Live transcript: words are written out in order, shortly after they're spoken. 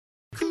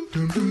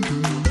You're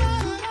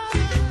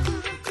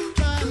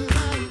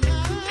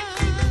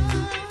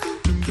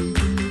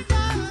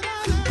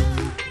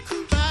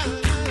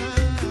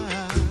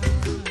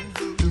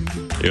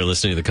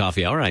listening to the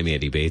Coffee Hour. I'm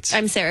Andy Bates.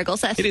 I'm Sarah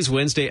Golseth. It is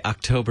Wednesday,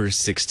 October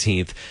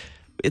 16th.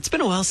 It's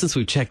been a while since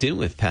we've checked in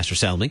with Pastor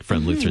Salemink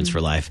from Lutherans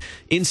for Life.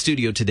 In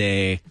studio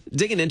today,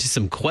 digging into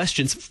some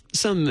questions,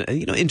 some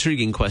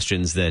intriguing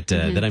questions that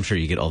that I'm sure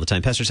you get all the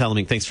time. Pastor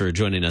Salemink, thanks for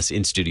joining us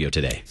in studio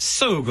today.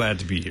 So glad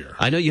to be here.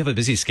 I know you have a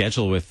busy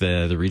schedule with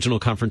the regional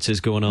conferences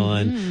going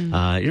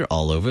on. You're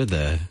all over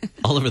the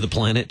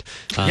planet.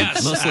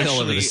 Yes, mostly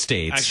all over the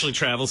states. Actually,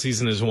 travel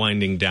season is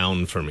winding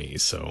down for me,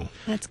 so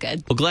that's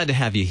good. Well, glad to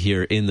have you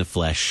here in the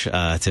flesh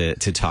to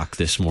talk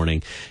this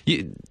morning.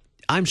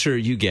 I'm sure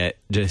you get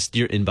just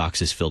your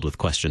inbox is filled with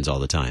questions all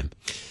the time.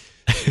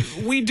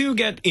 We do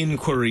get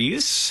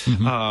inquiries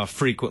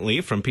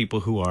frequently from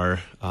people who are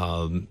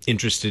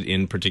interested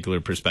in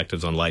particular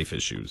perspectives on life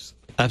issues.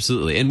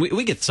 Absolutely. And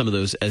we get some of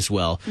those as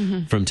well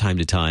from time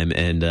to time.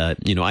 And,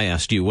 I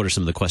asked you, what are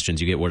some of the questions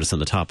you get? What are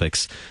some of the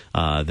topics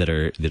that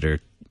are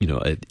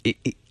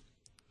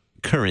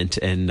current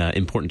and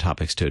important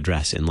topics to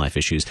address in life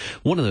issues?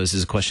 One of those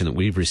is a question that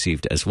we've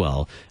received as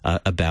well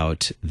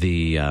about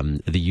the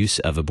use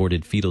of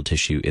aborted fetal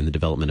tissue in the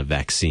development of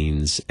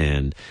vaccines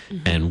and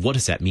what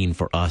does that mean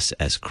for us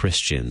as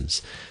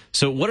Christians?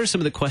 So what are some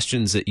of the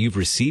questions that you've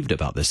received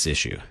about this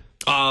issue?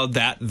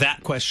 That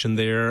question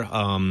there,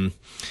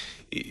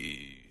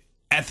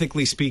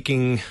 ethically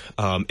speaking,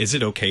 is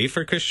it okay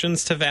for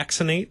Christians to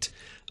vaccinate?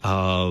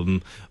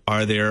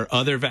 Are there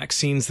other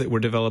vaccines that were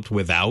developed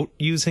without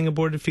using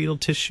aborted fetal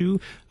tissue?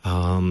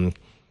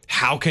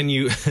 How can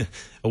you?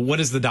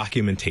 What is the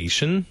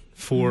documentation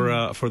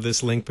for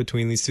this link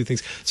between these two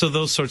things? So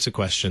those sorts of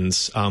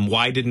questions.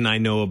 Why didn't I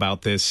know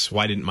about this?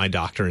 Why didn't my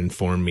doctor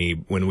inform me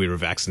when we were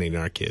vaccinating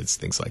our kids?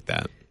 Things like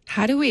that.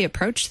 How do we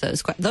approach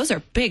those? Those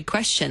are big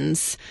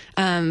questions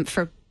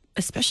for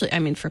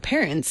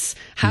parents.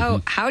 How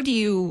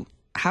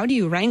do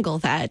you wrangle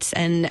that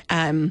and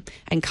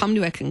come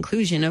to a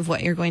conclusion of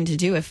what you're going to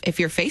do if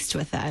you're faced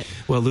with that?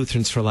 Well,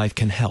 Lutherans for Life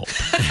can help.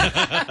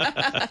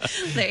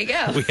 There you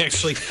go. We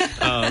actually,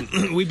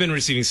 we've been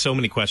receiving so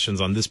many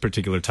questions on this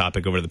particular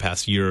topic over the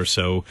past year or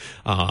so,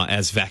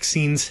 as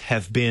vaccines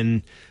have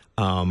been,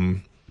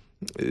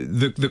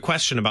 the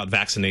question about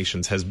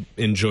vaccinations has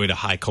enjoyed a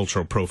high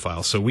cultural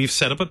profile. So we've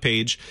set up a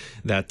page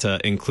that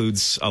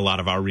includes a lot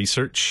of our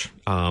research.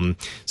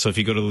 So if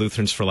you go to the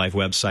Lutherans for Life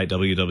website,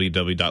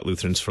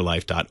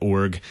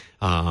 www.lutheransforlife.org,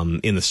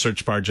 in the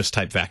search bar, just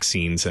type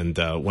vaccines, and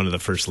one of the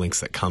first links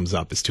that comes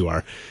up is to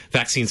our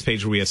vaccines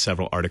page, where we have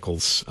several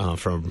articles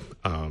from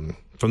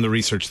the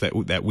research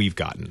that we've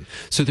gotten.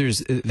 So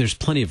there's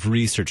plenty of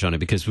research on it,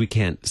 because we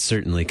can't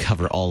certainly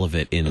cover all of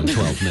it in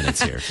 12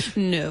 minutes here.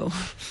 No.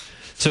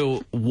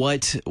 So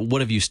what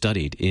have you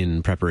studied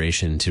in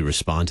preparation to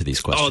respond to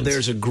these questions? Oh,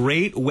 there's a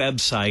great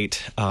website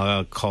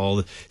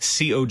called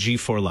COG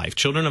for Life,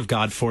 Children of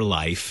God for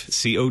Life,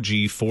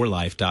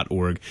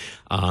 cogforlife.org.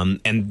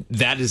 And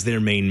that is their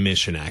main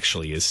mission,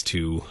 actually, is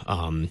to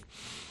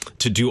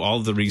do all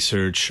of the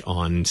research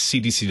on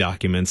CDC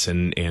documents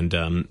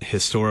and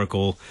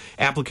historical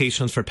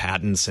applications for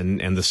patents and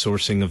the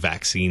sourcing of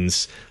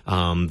vaccines,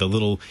 the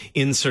little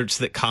inserts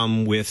that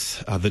come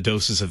with the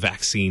doses of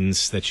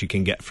vaccines that you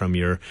can get from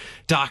your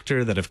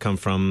doctor that have come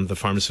from the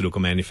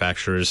pharmaceutical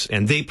manufacturers.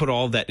 And they put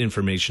all that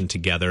information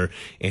together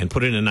and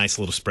put it in a nice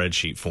little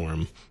spreadsheet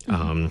form.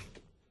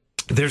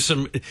 There's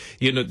some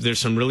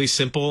really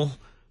simple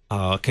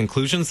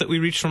conclusions that we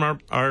reached from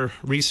our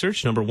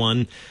research. Number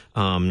one,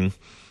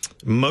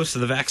 most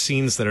of the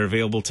vaccines that are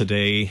available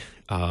today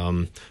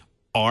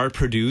are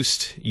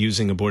produced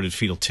using aborted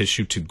fetal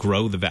tissue to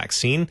grow the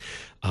vaccine.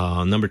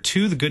 Number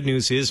two, the good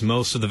news is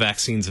most of the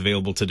vaccines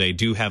available today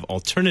do have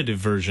alternative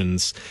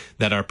versions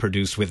that are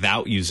produced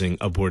without using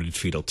aborted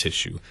fetal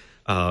tissue.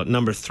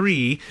 Number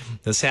three,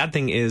 the sad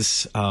thing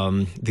is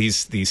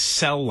these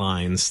cell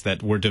lines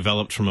that were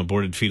developed from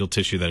aborted fetal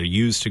tissue that are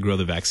used to grow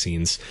the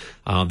vaccines,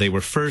 they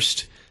were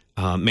first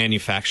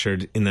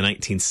manufactured in the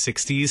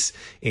 1960s,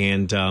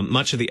 and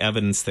much of the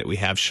evidence that we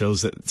have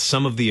shows that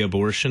some of the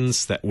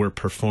abortions that were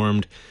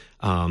performed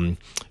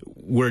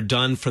were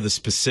done for the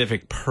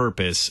specific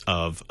purpose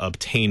of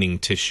obtaining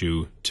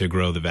tissue to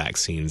grow the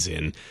vaccines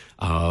in.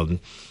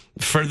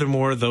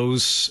 Furthermore,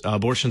 those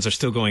abortions are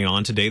still going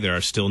on today. There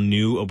are still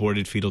new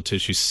aborted fetal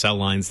tissue cell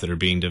lines that are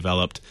being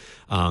developed.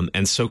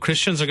 And so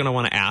Christians are going to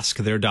want to ask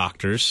their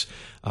doctors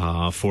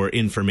for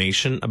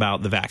information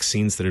about the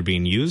vaccines that are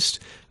being used.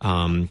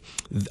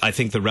 I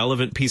think the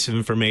relevant piece of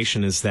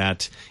information is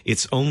that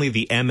it's only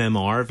the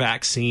MMR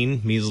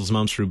vaccine, measles,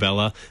 mumps,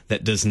 rubella,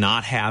 that does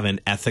not have an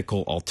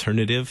ethical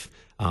alternative.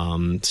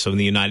 So in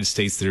the United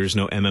States, there is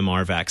no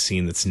MMR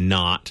vaccine that's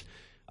not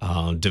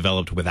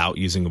developed without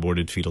using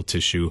aborted fetal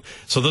tissue.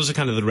 So those are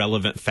kind of the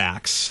relevant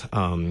facts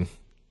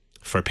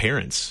for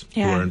parents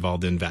who Yeah. are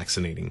involved in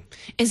vaccinating.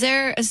 Is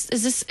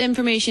this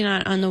information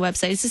on the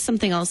website? Is this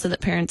something also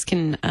that parents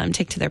can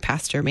take to their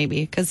pastor,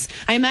 maybe? Because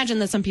I imagine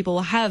that some people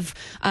will have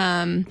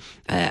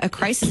a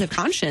crisis of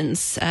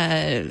conscience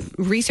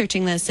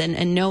researching this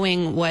and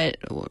knowing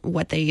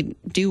what they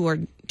do or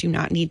do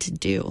not need to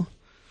do.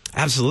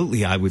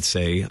 Absolutely, I would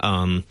say.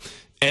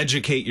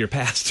 Educate your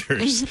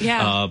pastors.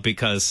 Yeah.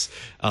 Because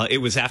it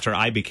was after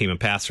I became a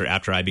pastor,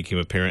 after I became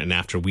a parent, and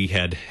after we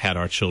had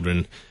our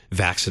children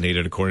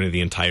vaccinated according to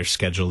the entire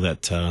schedule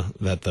that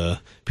the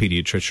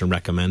pediatrician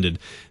recommended,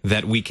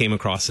 that we came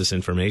across this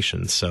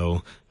information.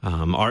 So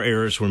our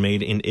errors were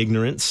made in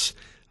ignorance.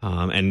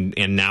 And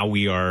now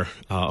we are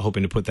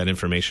hoping to put that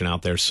information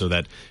out there so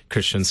that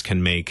Christians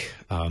can make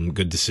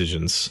good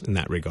decisions in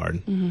that regard.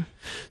 Mm-hmm.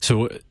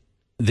 So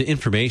the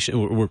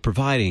information we're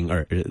providing,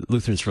 or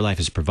Lutherans for Life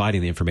is providing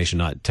the information,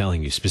 not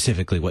telling you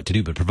specifically what to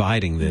do, but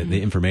providing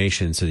the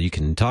information so that you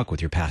can talk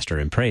with your pastor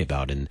and pray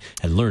about and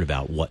learn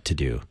about what to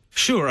do.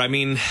 Sure. I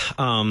mean,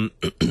 the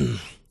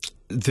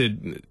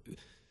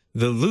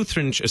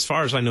Lutheran, as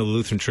far as I know, the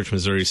Lutheran Church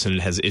Missouri Synod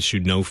has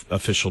issued no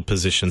official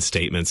position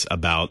statements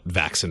about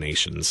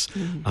vaccinations.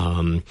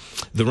 Mm-hmm.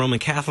 The Roman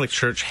Catholic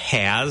Church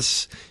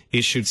has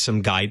issued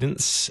some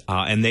guidance,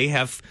 and they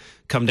have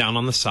come down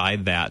on the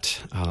side that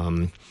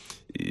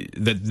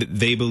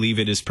they believe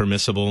it is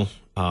permissible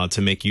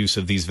to make use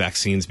of these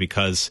vaccines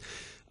because,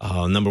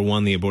 number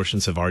one, the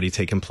abortions have already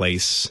taken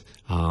place.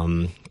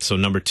 So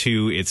number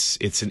two,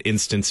 it's an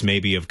instance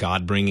maybe of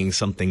God bringing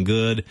something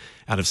good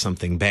out of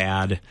something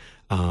bad.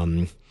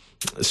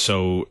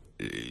 So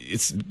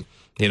it's,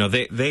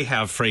 they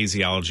have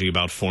phraseology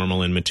about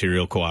formal and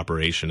material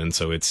cooperation. And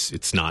so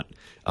it's not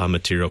a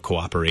material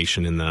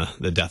cooperation in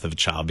the death of a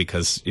child,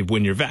 because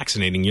when you're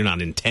vaccinating, you're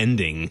not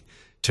intending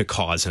to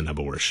cause an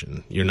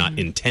abortion. You're not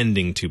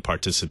intending to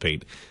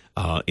participate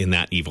in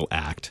that evil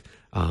act.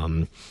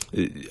 I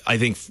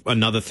think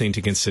another thing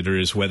to consider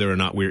is whether or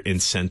not we're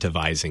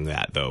incentivizing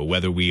that, though,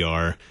 whether we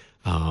are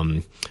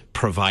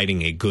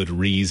providing a good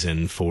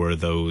reason for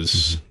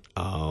those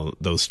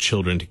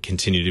children to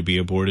continue to be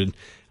aborted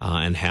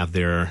and have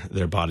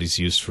their bodies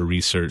used for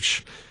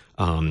research.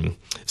 I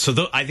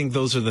think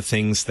those are the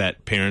things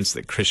that parents,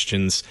 that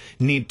Christians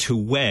need to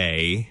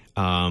weigh.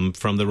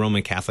 From the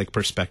Roman Catholic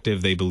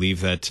perspective, they believe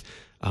that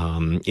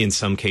in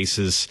some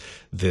cases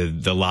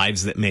the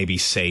lives that may be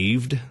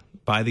saved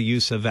by the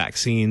use of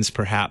vaccines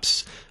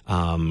perhaps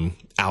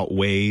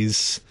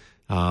outweighs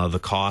the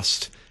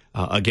cost.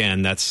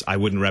 Again, I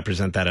wouldn't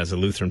represent that as a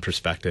Lutheran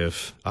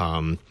perspective,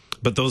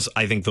 but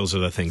I think those are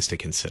the things to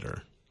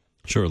consider.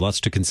 Sure, lots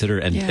to consider,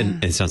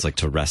 and it sounds like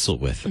to wrestle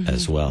with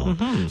as well.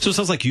 Mm-hmm. So it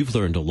sounds like you've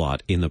learned a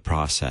lot in the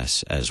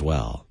process as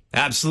well.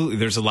 Absolutely.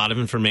 There's a lot of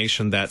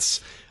information that's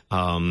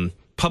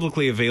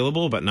publicly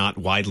available but not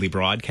widely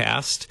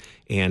broadcast.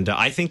 And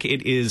I think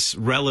it is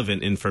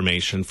relevant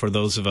information for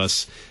those of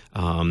us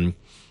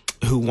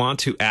who want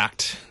to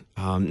act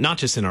not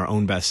just in our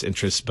own best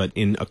interests, but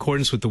in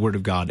accordance with the Word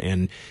of God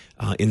and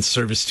in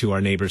service to our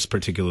neighbors,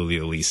 particularly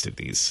the least of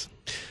these.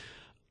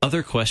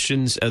 Other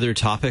questions, other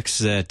topics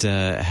that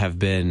have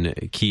been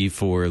key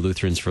for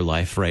Lutherans for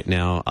Life right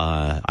now.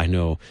 I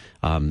know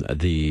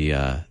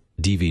the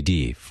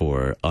DVD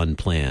for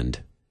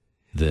Unplanned,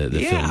 the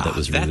film that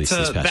was released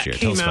this past year.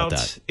 Tell us about that.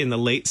 That came out in the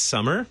late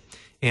summer,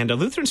 and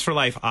Lutherans for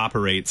Life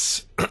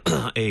operates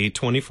a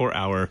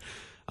 24-hour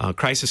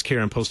crisis care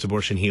and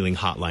post-abortion healing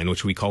hotline,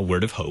 which we call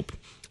Word of Hope.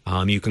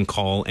 You can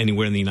call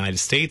anywhere in the United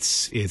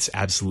States. It's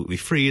absolutely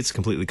free. It's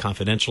completely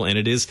confidential, and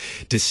it is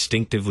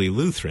distinctively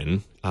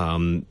Lutheran.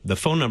 The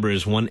phone number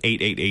is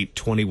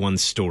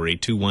 1-888-21-STORY,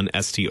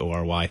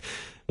 21-STORY.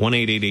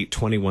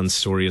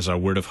 1-888-21-STORY is our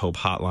Word of Hope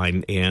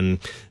hotline, and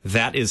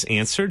that is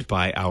answered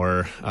by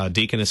our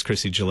deaconess,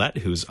 Chrissy Gillette,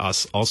 who's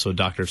also a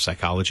doctor of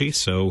psychology.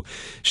 So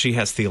she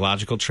has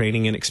theological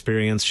training and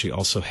experience. She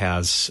also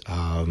has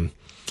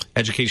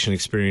education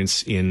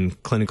experience in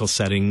clinical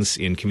settings,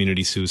 in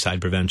community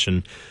suicide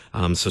prevention.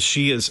 So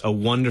she is a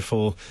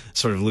wonderful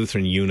sort of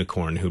Lutheran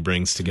unicorn who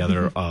brings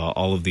together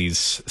all of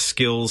these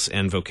skills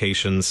and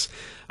vocations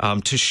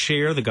to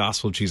share the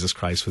gospel of Jesus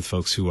Christ with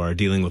folks who are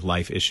dealing with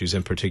life issues,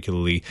 and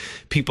particularly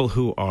people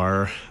who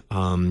are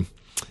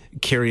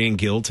carrying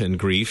guilt and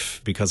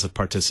grief because of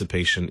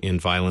participation in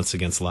violence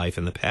against life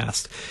in the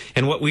past.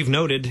 And what we've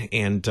noted,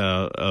 and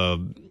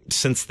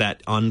since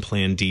that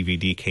Unplanned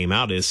DVD came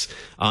out, is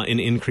an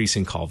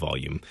increasing call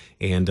volume.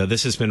 And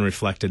this has been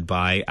reflected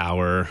by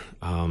our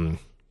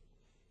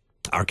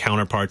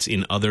counterparts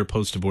in other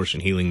post-abortion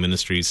healing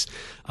ministries.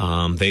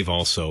 They've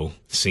also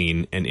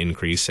seen an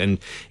increase. And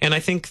I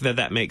think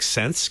that makes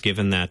sense,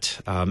 given that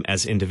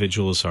as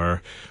individuals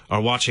are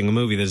watching a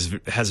movie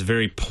that has a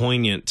very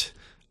poignant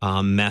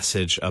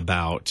message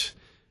about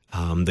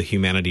the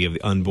humanity of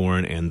the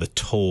unborn and the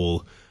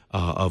toll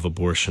of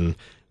abortion,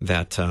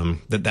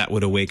 that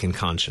would awaken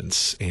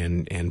conscience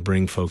and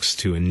bring folks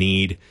to a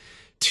need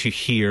to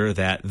hear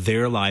that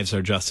their lives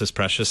are just as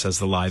precious as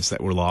the lives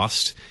that were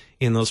lost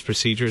in those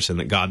procedures, and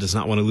that God does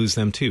not want to lose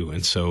them too.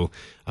 And so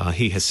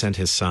he has sent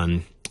his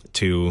son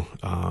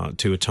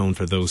to atone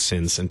for those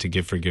sins and to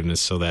give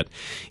forgiveness, so that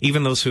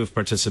even those who have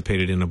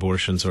participated in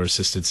abortions or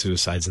assisted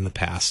suicides in the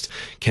past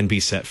can be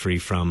set free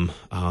from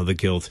the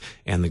guilt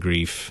and the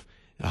grief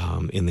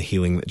in the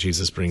healing that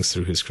Jesus brings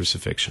through his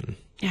crucifixion.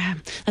 Yeah,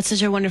 that's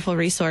such a wonderful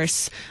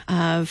resource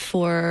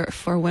for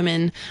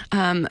women.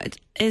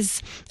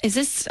 Is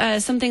this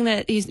something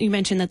that you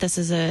mentioned that this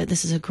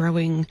is a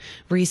growing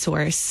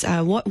resource?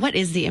 What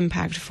is the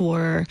impact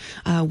for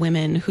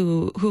women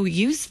who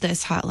use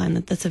this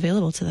hotline that's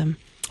available to them?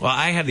 Well,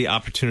 I had the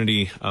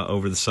opportunity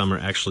over the summer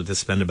actually to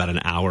spend about an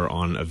hour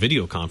on a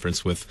video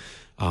conference with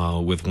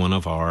one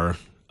of our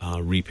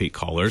repeat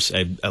callers,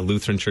 a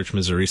Lutheran Church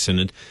Missouri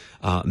Synod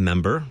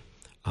member.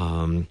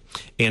 And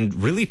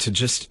really to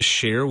just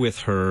share with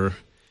her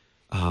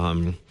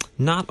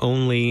not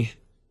only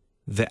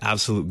the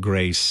absolute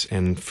grace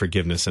and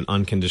forgiveness and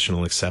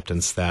unconditional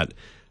acceptance that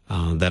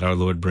our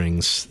Lord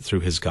brings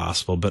through his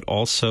gospel, but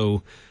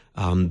also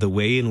the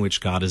way in which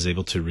God is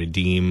able to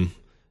redeem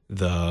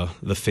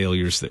the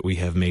failures that we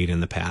have made in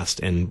the past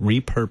and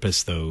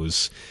repurpose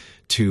those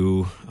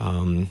to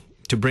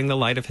bring the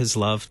light of his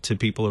love to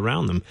people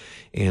around them.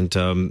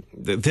 And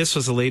this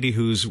was a lady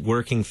who's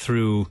working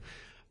through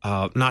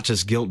not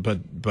just guilt,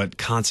 but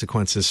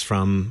consequences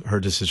from her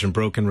decision,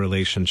 broken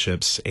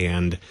relationships,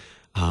 and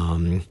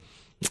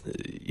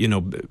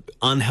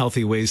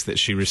unhealthy ways that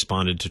she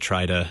responded to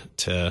try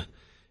to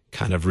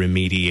kind of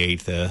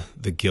remediate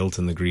the guilt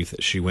and the grief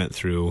that she went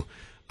through.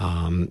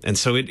 And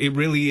so it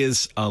really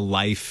is a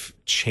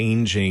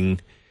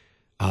life-changing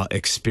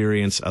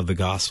experience of the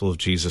gospel of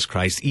Jesus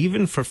Christ,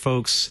 even for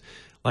folks,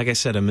 like I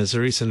said, a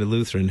Missouri Synod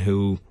Lutheran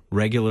who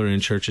regular in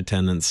church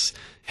attendance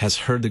has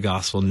heard the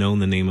gospel, known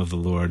the name of the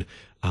Lord,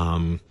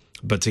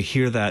 but to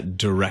hear that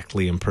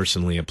directly and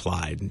personally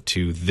applied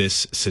to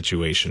this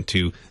situation,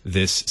 to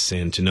this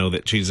sin, to know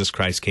that Jesus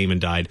Christ came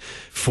and died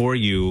for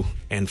you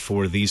and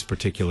for these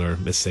particular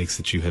mistakes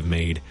that you have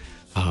made,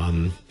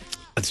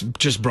 it's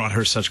just brought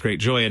her such great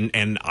joy,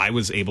 and I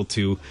was able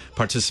to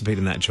participate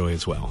in that joy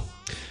as well.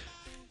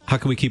 How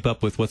can we keep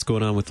up with what's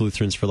going on with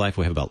Lutherans for Life?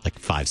 We have about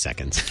 5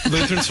 seconds.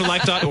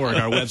 Lutheransforlife.org.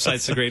 Our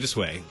website's the greatest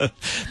way.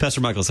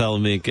 Pastor Michael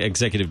Salemink,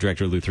 Executive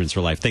Director of Lutherans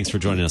for Life. Thanks for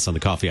joining us on the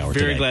Coffee Hour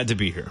today. Very glad to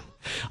be here.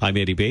 I'm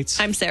Andy Bates.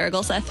 I'm Sarah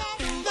Gulseth.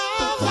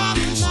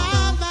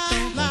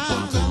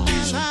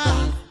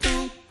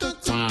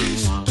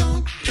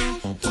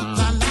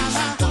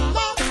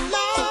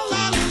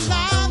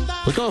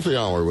 The Coffee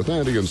Hour with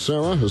Andy and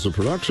Sarah is a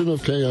production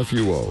of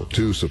KFUO.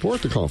 To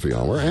support the Coffee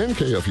Hour and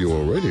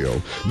KFUO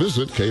Radio,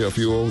 visit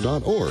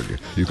KFUO.org.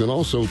 You can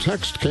also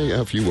text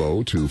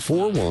KFUO to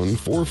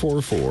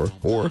 41444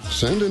 or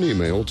send an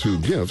email to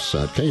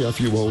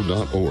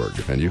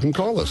gifts@KFUO.org. And you can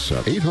call us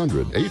at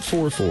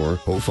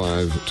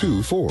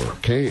 800-844-0524.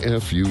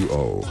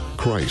 KFUO.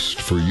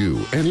 Christ for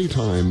you,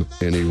 anytime,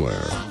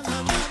 anywhere.